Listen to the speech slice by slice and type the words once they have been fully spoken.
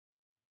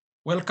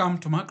Welcome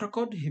to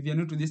Macrocode. If you're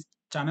new to this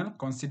channel,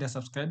 consider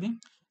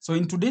subscribing. So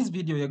in today's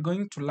video, you're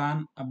going to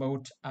learn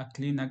about a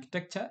clean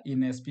architecture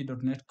in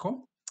ASP.NET Core.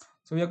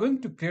 So we are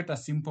going to create a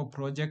simple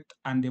project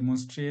and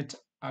demonstrate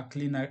a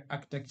clean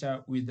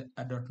architecture with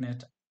a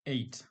 .NET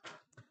 8.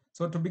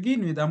 So to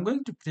begin with, I'm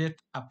going to create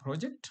a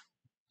project.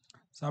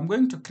 So I'm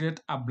going to create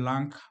a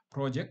blank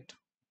project.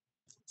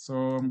 So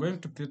I'm going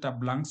to create a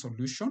blank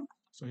solution.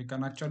 So you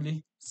can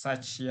actually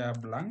search here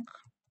blank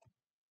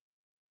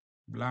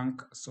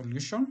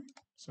solution.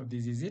 So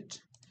this is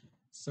it.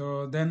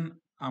 So then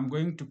I'm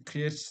going to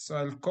create, so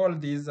I'll call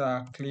this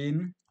a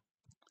clean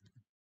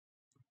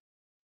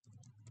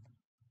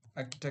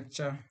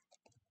architecture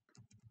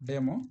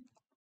demo.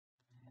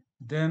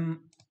 Then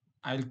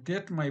I'll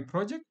create my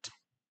project.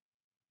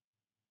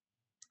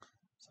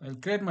 So I'll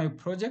create my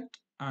project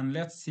and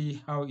let's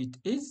see how it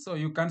is. So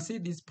you can see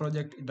this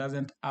project, it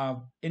doesn't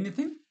have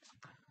anything.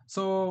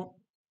 So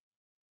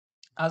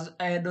as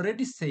I had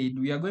already said,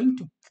 we are going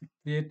to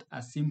create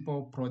a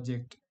simple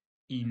project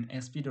in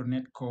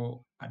ASP.NET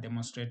Core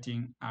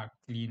demonstrating a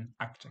clean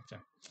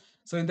architecture.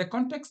 So in the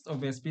context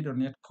of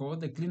ASP.NET Core,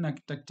 the clean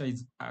architecture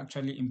is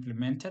actually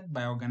implemented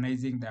by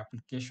organizing the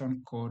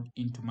application code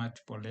into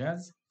multiple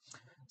layers.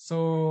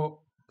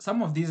 So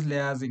some of these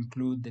layers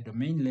include the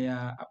domain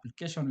layer,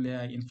 application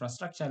layer,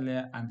 infrastructure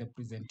layer, and the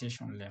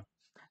presentation layer.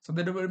 So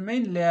the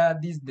domain layer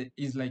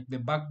is like the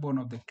backbone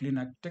of the clean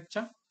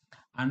architecture,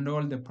 and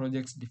all the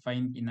projects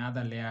defined in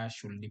other layers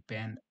should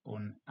depend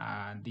on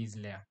this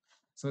layer.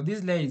 So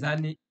this layer is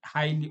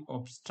highly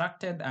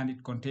abstracted and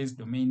it contains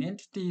domain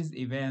entities,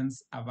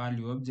 events,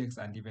 value objects,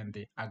 and even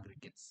the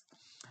aggregates.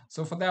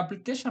 So for the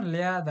application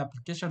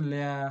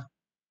layer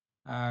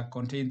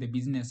contains the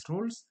business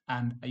rules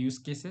and use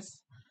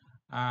cases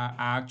are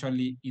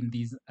actually in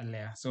this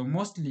layer. So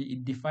mostly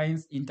it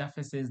defines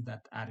interfaces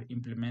that are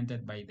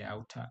implemented by the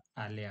outer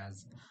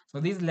layers. So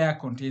this layer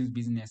contains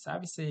business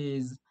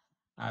services,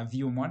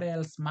 view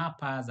models,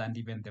 mappers, and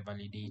even the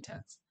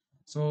validators.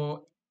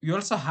 So we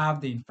also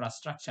have the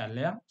infrastructure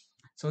layer.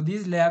 So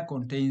this layer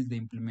contains the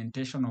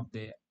implementation of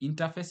the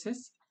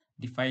interfaces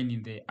defined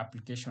in the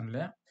application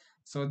layer.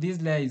 So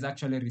this layer is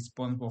actually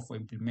responsible for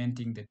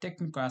implementing the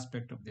technical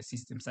aspect of the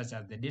system, such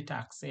as the data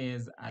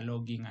access,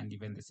 logging, and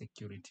even the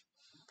security.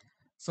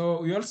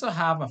 So we also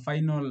have a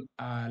final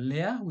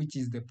layer, which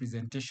is the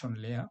presentation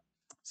layer.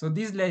 So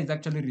this layer is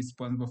actually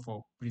responsible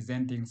for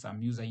presenting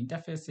some user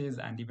interfaces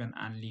and even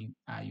handling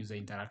user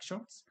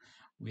interactions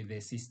with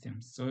the system.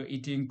 So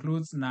it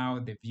includes now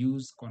the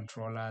views,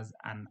 controllers,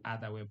 and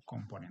other web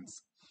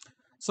components.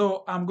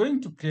 So I'm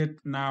going to create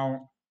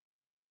now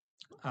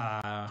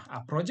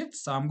a project.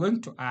 So I'm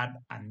going to add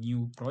a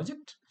new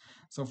project.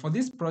 So for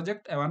this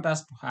project, I want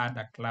us to add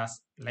a class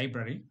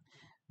library.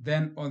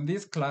 Then on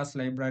this class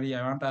library,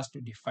 I want us to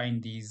define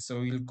these.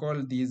 So we'll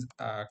call these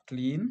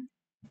clean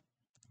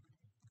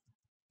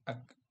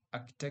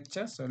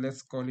architecture. So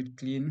let's call it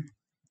clean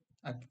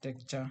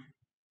architecture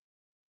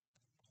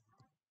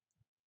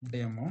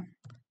demo,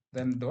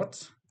 then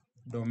dot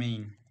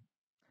domain.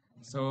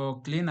 So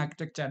clean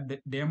architecture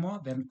demo,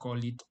 then call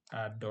it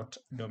dot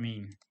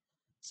domain.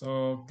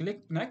 So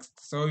click next.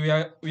 So we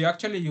are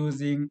actually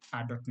using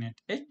a .NET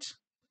 8.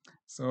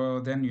 So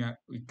then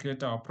we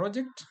create our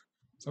project.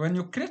 So when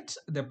you create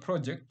the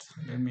project,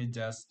 let me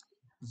just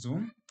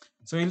zoom.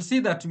 So you'll see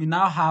that we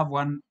now have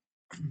one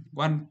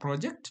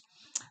project.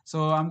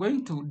 So I'm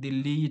going to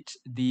delete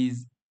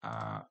this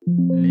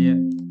layer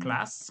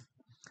class.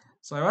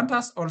 So I want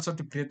us also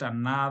to create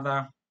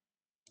another.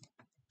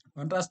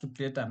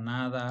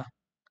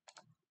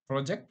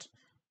 Project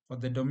for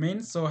the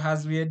domain. So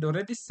as we had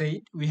already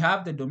said, we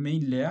have the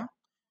domain layer.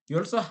 We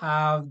also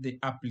have the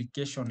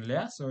application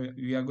layer. So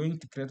we are going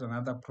to create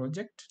another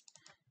project.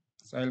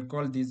 So I'll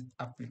call this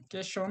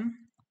application.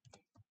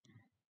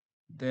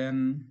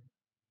 Then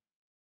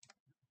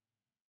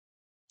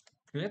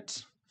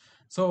create.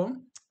 So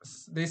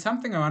there's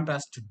something I want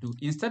us to do.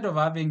 Instead of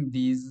having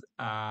these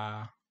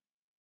on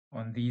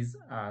this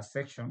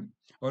section,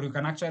 or you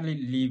can actually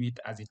leave it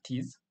as it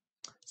is.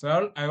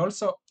 So I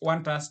also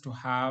want us to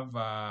have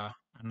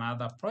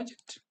another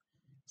project.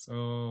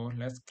 So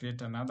let's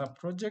create another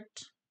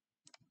project.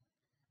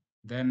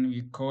 Then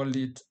we call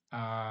it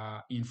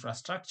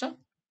infrastructure.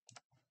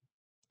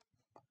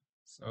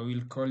 So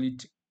we'll call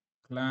it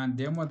client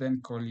demo,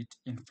 then call it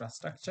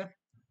infrastructure.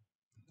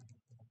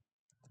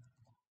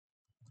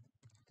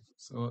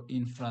 So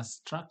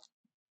infrastructure.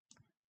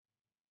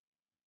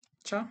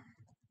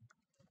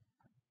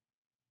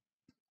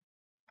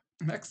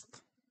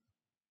 Next.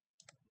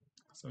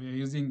 So we're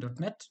using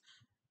 .NET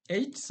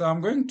 8. So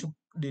I'm going to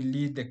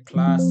delete the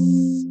class,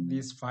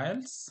 these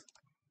files.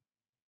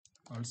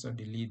 Also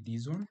delete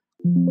this one.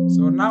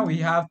 So now we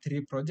have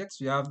three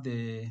projects. We have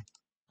the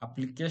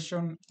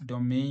application,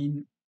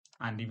 domain,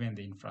 and even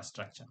the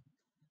infrastructure.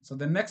 So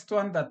the next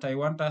one that I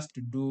want us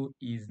to do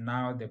is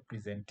now the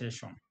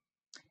presentation.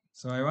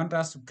 So I want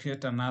us to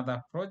create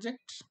another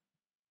project.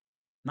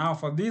 Now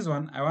for this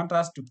one, I want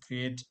us to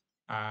create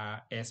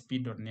a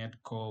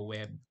ASP.NET Core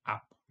web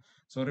app.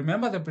 So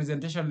remember the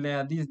presentation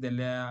layer, this is the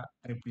layer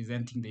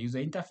representing the user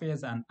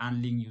interface and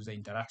handling user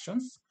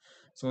interactions.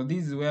 So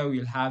this is where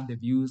we'll have the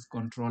views,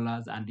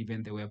 controllers, and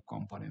even the web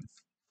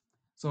components.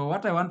 So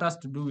what I want us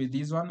to do with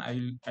this one,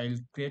 I'll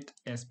create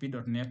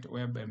ASP.NET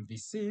Web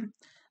MVC.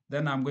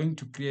 Then I'm going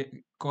to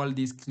call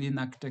this clean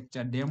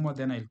architecture demo.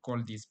 Then I'll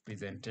call this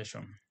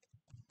presentation.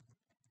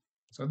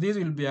 So this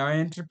will be our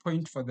entry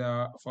point for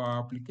our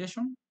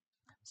application.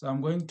 So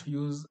I'm going to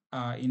use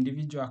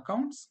individual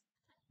accounts.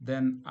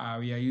 Then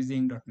we are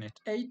using .NET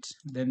 8.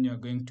 Then you're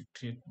going to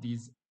create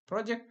this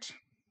project.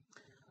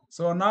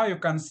 So now you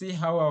can see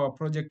how our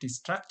project is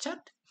structured.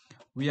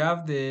 We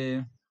have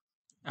the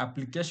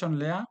application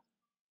layer,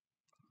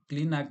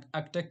 clean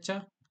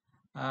architecture.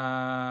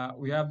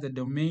 We have the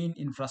domain,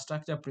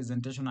 infrastructure,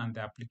 presentation, and the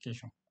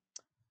application.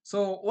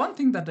 So one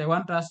thing that I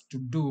want us to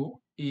do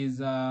is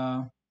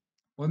on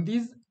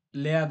this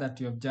layer that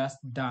you have just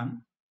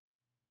done,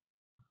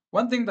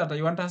 one thing that I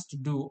want us to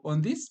do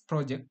on this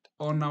project,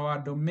 on our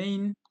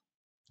domain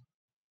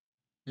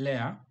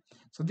layer,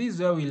 so this is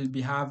where we'll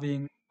be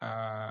having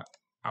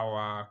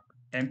our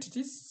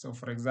entities. So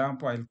for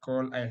example,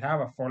 I'll have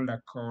a folder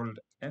called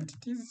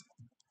entities.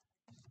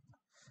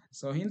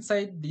 So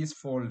inside this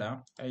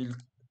folder, I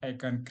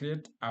can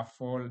create a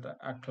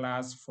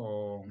class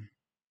for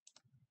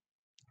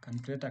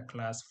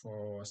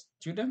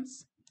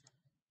students.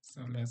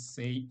 So let's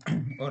say,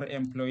 or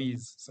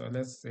employees. So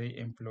let's say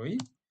employee.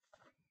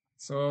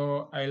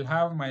 So I'll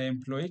have my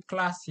employee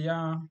class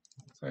here.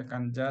 So I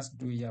can just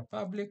do here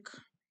public.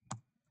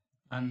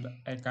 And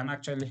I can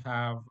actually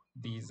have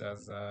these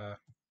as a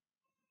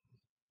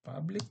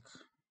public.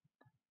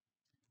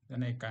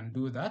 Then I can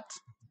do that.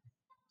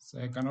 So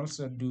I can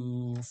also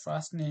do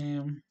first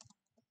name.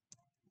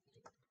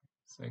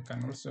 So I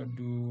can also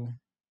do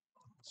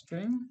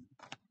string,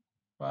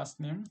 first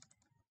name.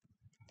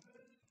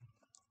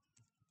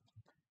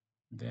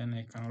 Then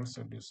I can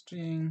also do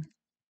string,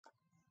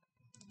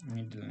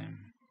 middle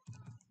name.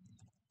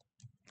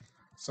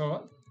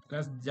 So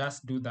let's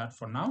just do that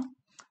for now.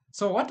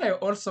 So what I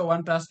also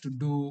want us to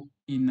do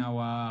in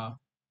our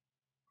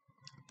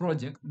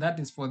project, that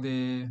is for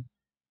the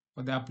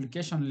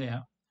application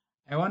layer,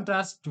 I want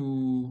us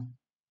to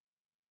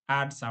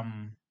add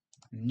some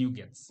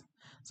NuGets.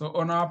 So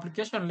on our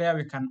application layer,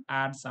 we can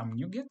add some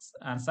NuGets,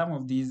 and some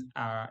of these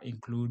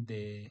include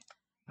the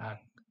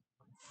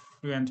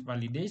fluent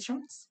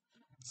validations.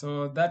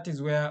 So that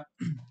is where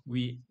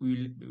we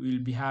will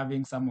be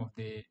having some of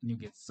the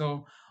NuGets.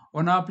 So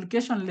on our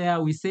application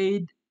layer, we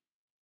said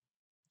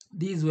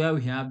this is where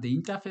we have the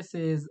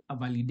interfaces,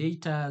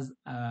 validators,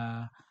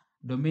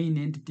 domain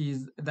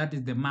entities, that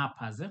is the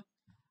mappers.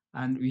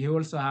 And we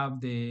also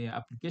have the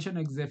application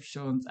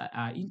exceptions,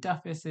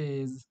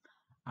 interfaces,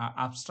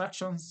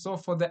 abstractions. So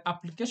for the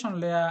application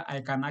layer,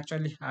 I can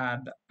actually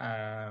add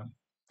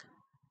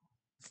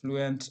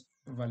fluent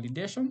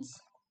validations.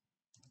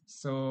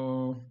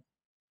 So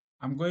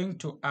I'm going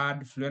to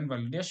add fluent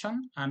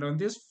validation. And on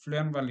this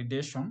fluent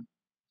validation,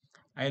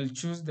 I'll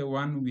choose the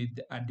one with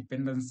a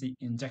dependency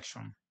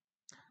injection.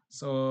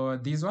 So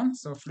this one,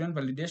 so fluent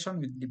validation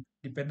with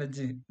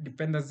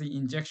dependency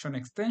injection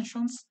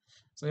extensions.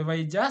 So if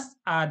I just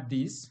add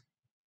this,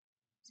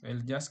 so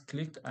I'll just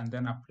click and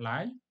then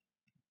apply,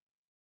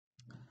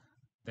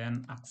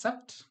 then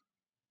accept.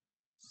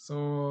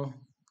 So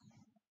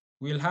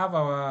we'll have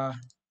our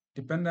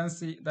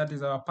dependency, that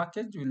is our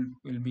package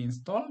will be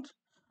installed.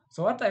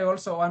 So what I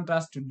also want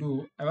us to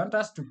do, I want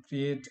us to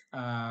create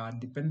a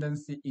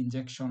dependency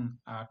injection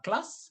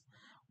class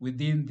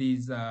within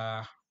this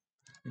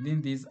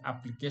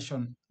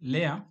application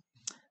layer.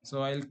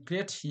 So I'll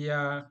create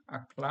here a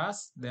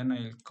class, then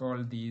I'll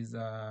call this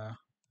so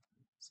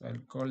I'll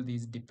call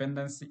this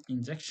dependency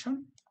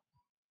injection.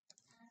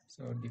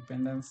 So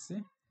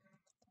dependency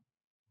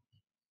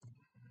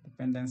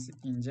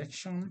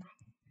injection,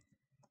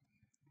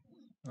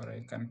 or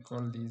I can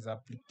call this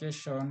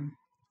application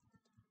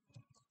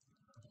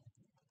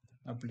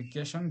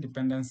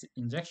dependency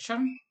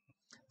injection.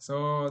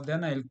 So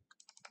then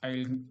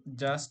I'll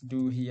just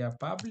do here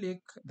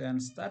public, then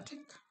static.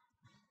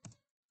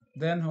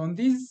 Then on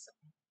this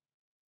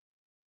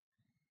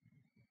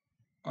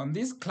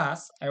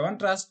class, I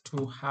want us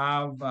to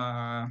have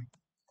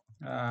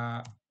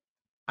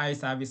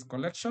iService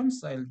collection.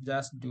 So I'll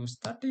just do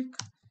static,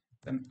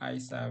 then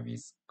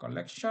iService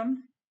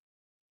collection.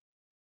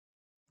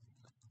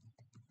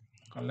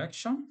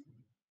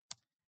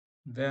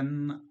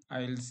 Then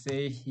I'll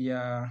say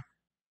here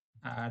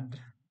add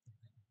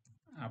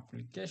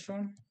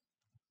application.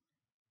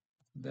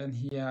 Then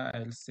here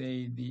I'll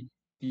say this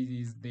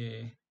is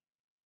the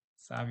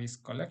service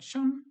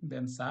collection,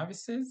 then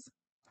services.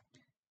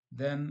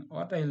 Then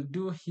what I'll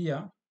do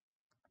here,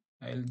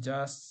 I'll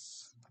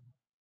just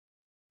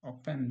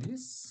open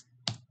this.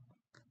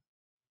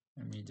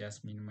 Let me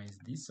just minimize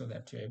this so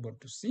that you're able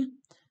to see.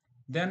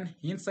 Then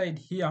inside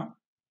here,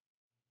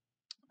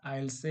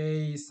 I'll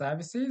say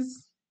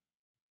services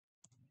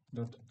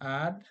dot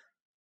add.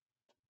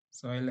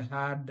 So I'll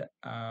add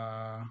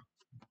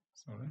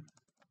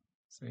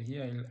so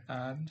here I'll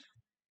add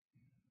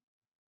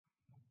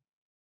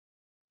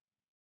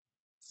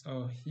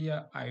So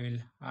here I will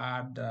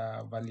add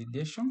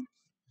validation.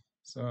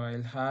 So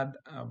I'll add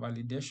a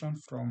validation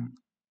from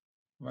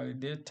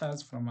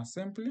validators from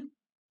assembly.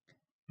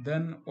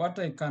 Then what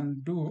I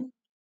can do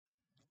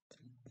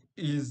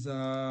is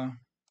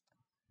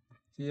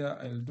here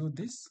I'll do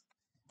this.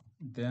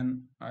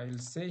 Then I'll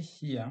say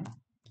here,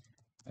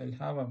 I'll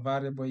have a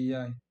variable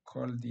here, I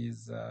call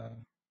this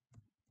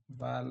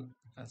val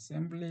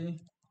assembly.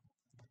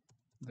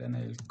 Then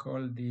I'll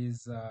call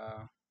this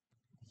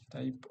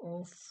type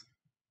of,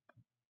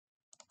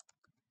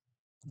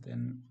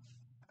 then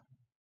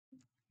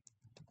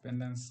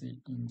dependency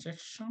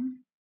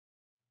injection.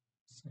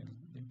 So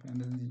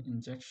dependency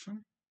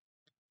injection.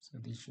 So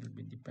this should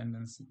be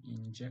dependency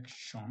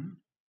injection.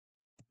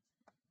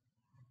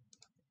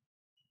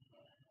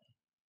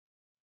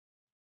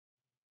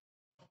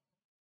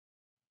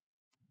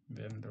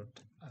 Then dot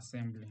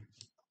assembly.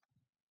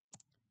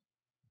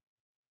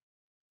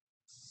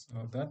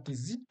 So that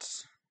is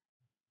it.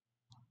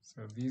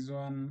 So this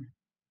one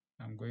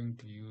I'm going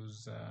to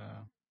use,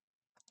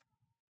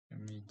 let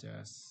me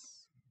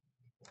just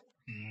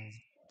remove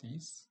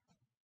this.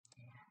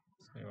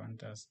 So I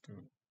want us to,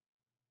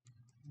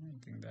 I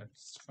think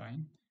that's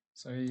fine.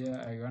 So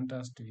here I want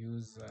us to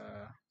use,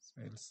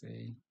 so I'll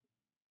say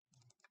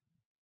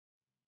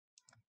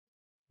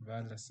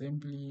val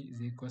assembly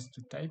is equals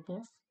to type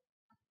of,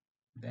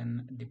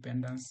 then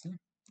dependency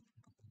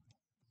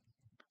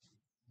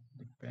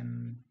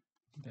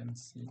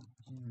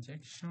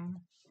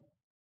injection.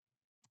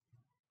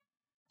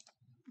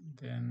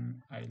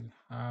 Then I'll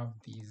have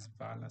this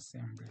val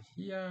assembly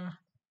here.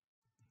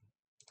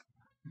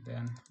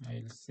 Then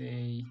I'll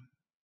say,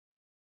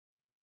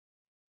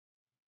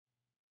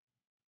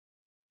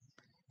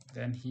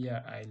 then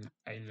here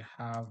I'll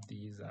have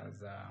these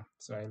as a,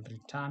 so I'll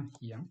return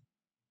here,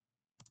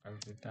 I'll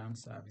return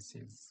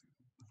services.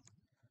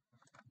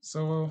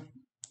 So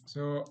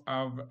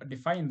I've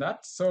defined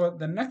that. So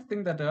the next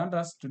thing that I want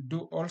us to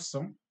do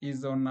also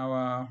is on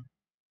our,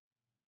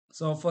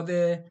 so for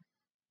the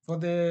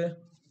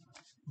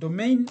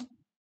domain,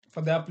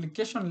 for the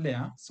application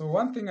layer. So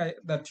one thing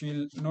that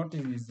you'll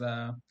notice is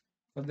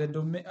for the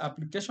domain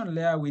application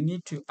layer, we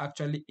need to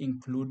actually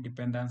include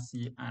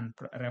dependency and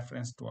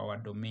reference to our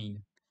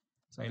domain.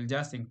 So I'll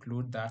just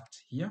include that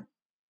here.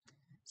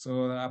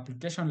 So the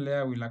application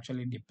layer will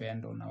actually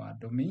depend on our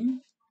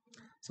domain.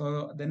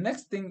 So the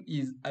next thing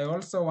is I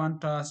also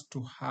want us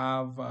to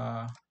have,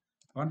 I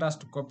want us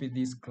to copy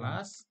this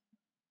class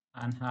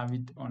and have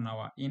it on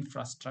our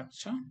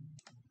infrastructure.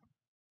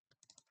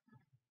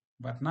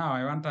 But now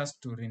I want us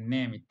to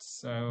rename it.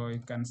 So you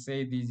can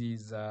say this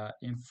is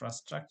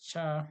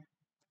infrastructure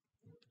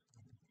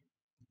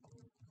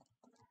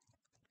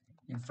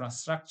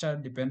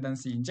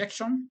dependency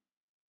injection.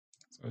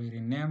 So we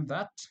rename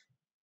that.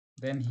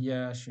 Then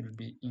here should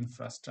be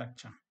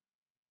infrastructure.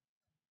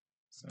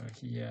 So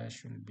here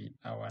should be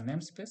our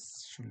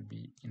namespace, should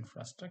be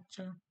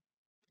infrastructure.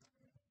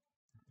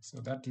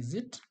 So that is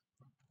it.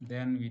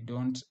 Then we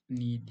don't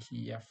need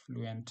here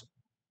fluent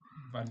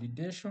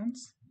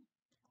validations.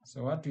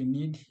 So what we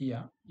need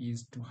here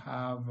is to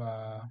have,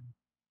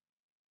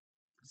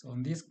 so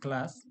in this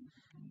class,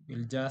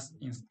 we'll just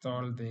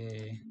install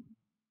the,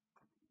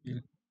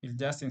 we'll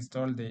just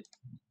install the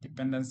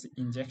dependency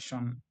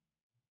injection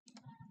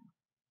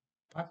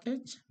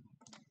package.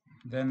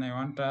 Then I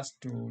want us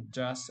to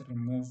just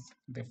remove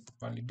the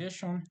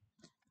validation,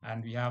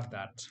 and we have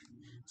that.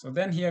 So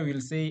then here we'll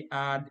say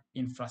add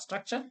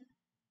infrastructure.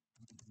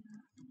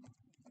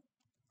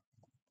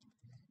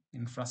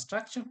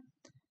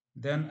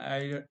 Then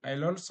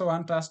I'll also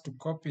want us to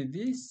copy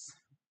this.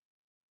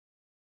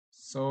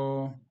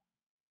 So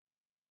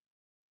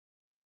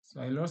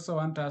I'll also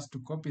want us to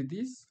copy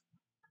this,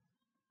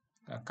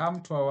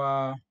 come to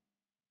our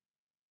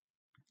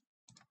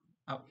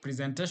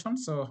presentation.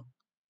 So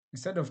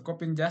instead of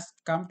copying, just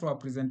come to our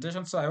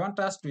presentation. So I want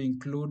us to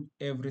include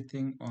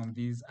everything on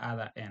this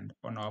other end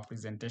on our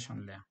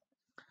presentation layer.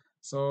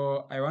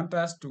 So I want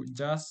us to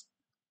just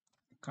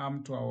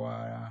come to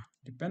our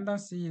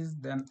dependencies,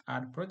 then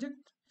add project.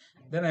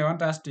 Then I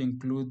want us to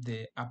include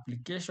the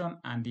application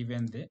and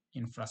even the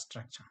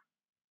infrastructure.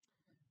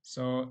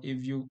 So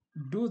if you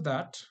do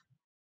that,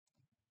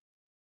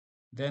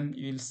 then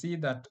you'll see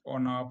that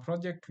on our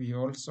project, we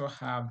also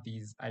have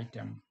these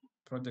item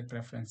project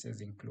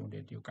references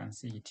included. You can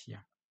see it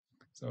here.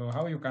 So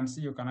how you can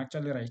see, you can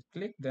actually right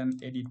click, then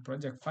edit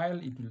project file.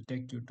 It will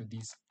take you to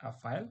this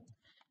file.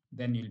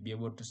 Then you'll be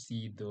able to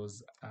see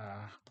those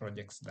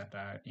projects that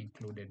are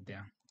included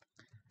there.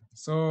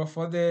 So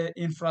for the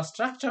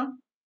infrastructure,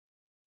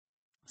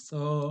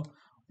 so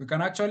we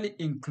can actually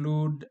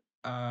include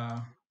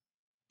our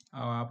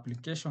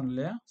application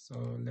layer.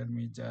 So let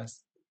me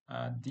just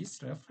add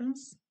this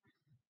reference.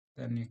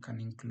 Then you can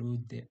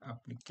include the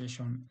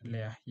application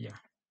layer here.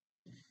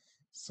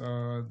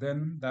 So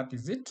then that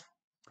is it.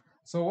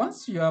 So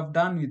once you have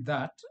done with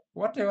that,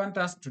 what I want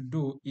us to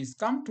do is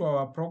come to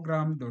our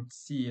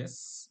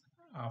program.cs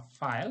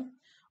file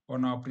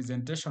on our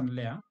presentation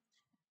layer.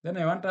 Then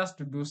I want us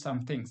to do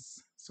some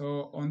things.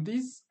 So on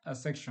this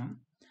section,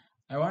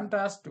 I want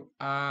us to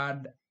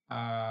add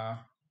our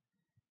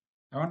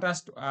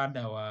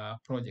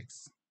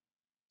projects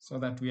so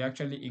that we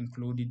actually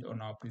include it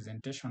on our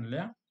presentation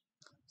layer.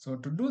 So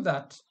to do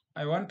that,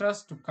 I want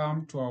us to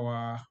come to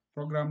our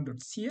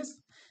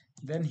program.cs.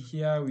 Then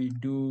here we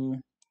do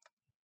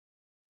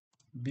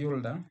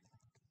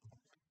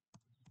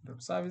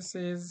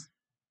builder.services.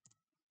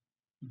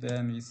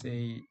 Then we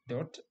say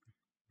dot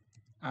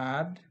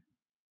add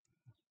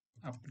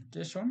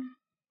application.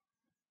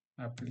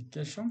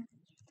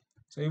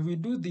 So if we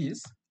do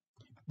this,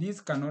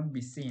 these cannot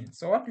be seen.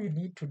 So what we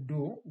need to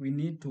do, we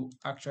need to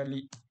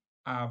actually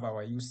have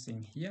our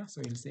using here.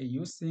 So we'll say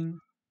using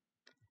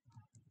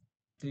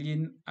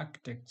clean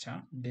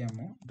architecture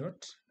demo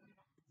dot,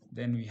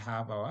 then we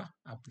have our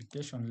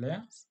application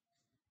layers.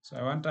 So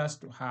I want us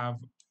to have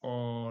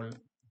all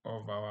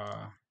of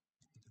our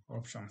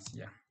options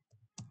here.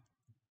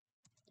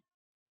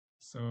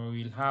 So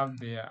we'll have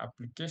the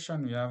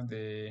application, we have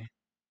the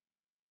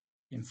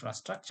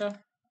infrastructure.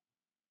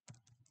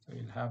 So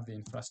we'll have the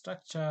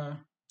infrastructure,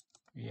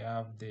 we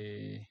have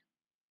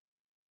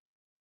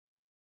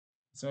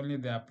it's only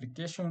the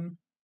application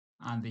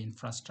and the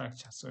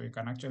infrastructure. So you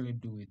can actually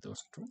do with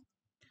those two.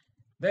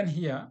 Then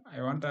here,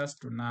 I want us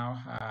to now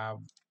have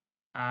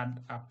add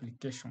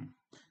application.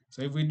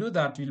 So if we do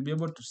that, we'll be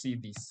able to see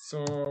this.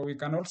 So we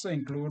can also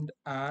include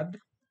add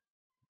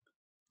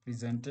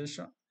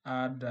presentation,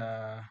 add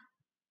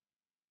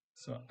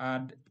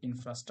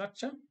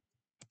infrastructure.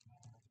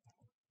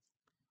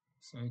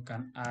 So you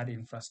can add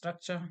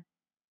infrastructure.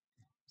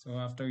 So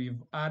after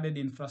we've added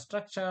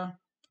infrastructure,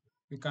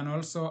 we can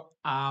also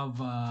have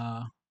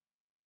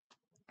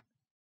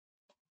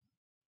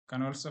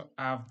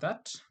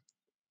that.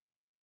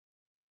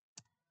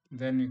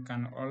 Then you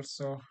can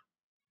also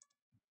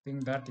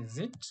think that is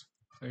it.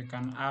 So you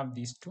can have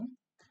these two.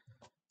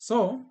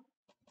 So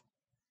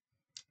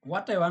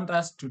what I want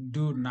us to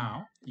do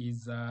now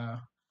is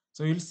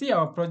so you'll see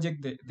our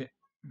project,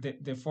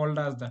 the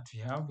folders that we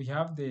have. We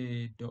have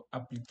the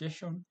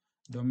application,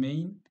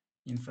 domain,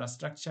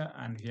 infrastructure,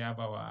 and we have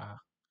our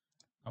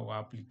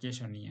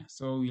application here.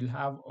 So we'll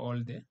have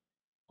all the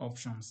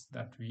options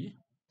that we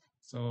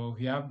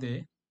have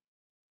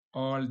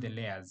all the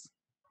layers.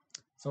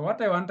 So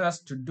what I want us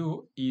to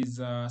do is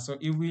so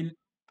if we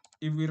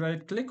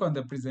right click on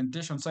the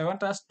presentation, so I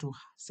want us to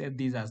set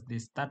this as the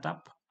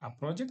startup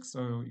project.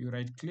 So you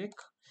right click,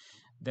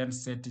 then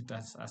set it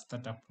as a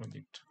startup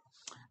project.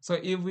 So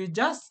if we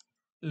just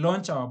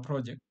launch our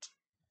project,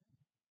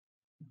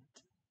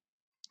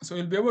 so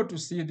you'll be able to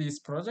see this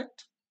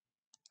project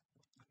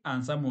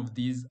and some of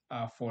these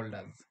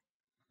folders.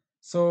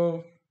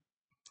 So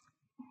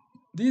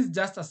this is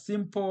just a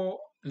simple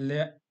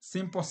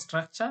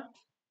structure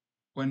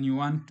when you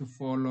want to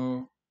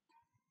follow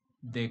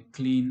the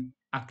clean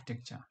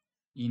architecture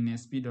in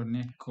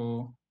ASP.NET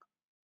Core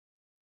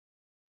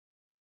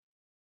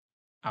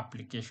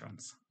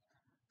applications.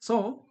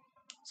 So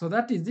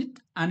that is it.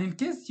 And in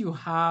case you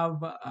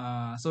have,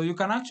 so you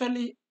can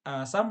actually,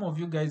 some of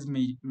you guys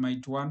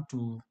might want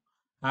to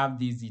have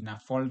this in a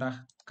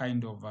folder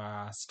kind of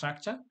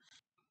structure.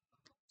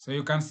 So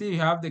you can see you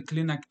have the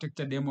clean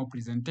architecture demo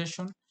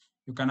presentation.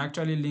 You can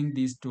actually link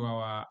this to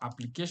our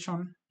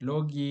application,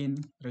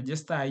 login,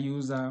 register a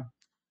user,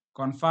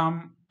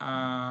 confirm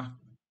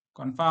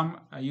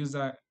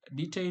user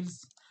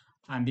details,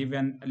 and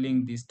even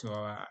link this to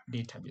our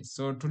database.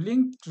 So to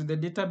link to the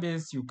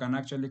database, you can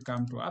actually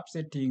come to app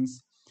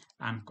settings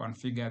and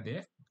configure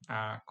the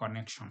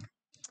connection.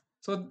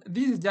 So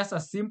this is just a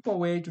simple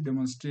way to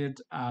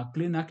demonstrate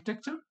clean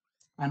architecture.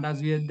 And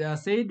as we had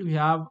said, we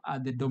have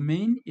the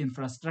domain,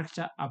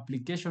 infrastructure,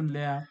 application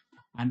layer,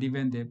 and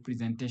even the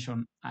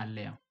presentation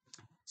layer.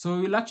 So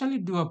we'll actually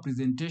do a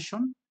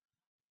presentation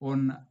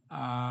on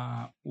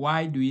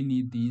why do we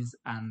need these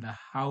and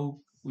how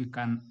we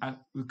can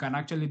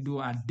actually do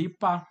a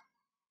deeper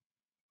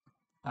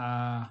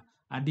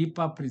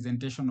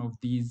presentation of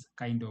these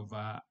kind of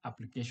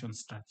application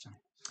structure.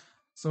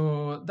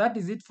 So that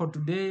is it for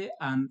today,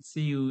 and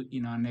see you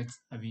in our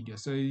next video.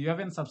 So if you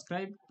haven't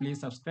subscribed,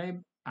 please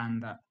subscribe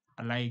and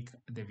like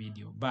the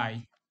video.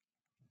 Bye.